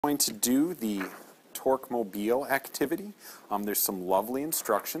Going to do the Torquemobile activity. There's some lovely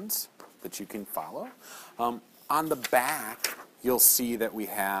instructions that you can follow. On the back, you'll see that we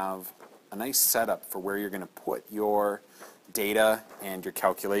have a nice setup for where you're going to put your data and your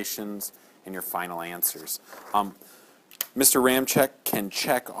calculations and your final answers. Mr. Ramczyk can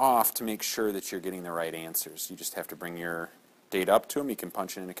check off to make sure that you're getting the right answers. You just have to bring your data up to him. You can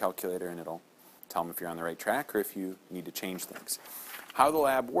punch it in a calculator and it'll tell him if you're on the right track or if you need to change things. How the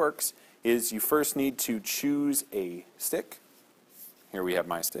lab works is you first need to choose a stick. Here we have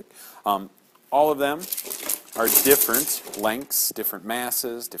my stick. All of them are different lengths, different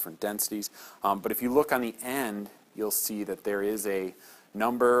masses, different densities. But if you look on the end, you'll see that there is a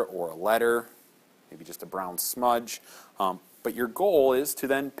number or a letter, maybe just a brown smudge. But your goal is to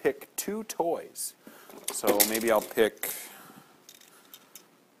then pick two toys. So maybe I'll pick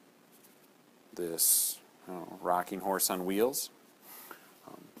this rocking horse on wheels.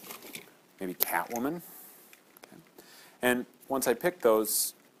 Maybe Catwoman. Okay. And once I pick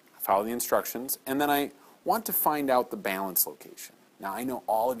those, I follow the instructions, and then I want to find out the balance location. Now, I know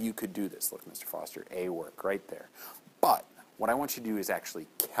all of you could do this. Look, Mr. Foster, A work right there. But what I want you to do is actually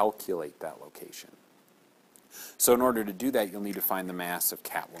calculate that location. So in order to do that, you'll need to find the mass of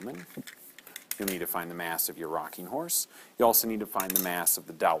Catwoman. You'll need to find the mass of your rocking horse. You also need to find the mass of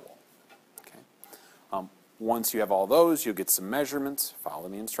the dowel. Once you have all those, you'll get some measurements, follow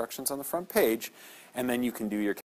the instructions on the front page, and then you can do your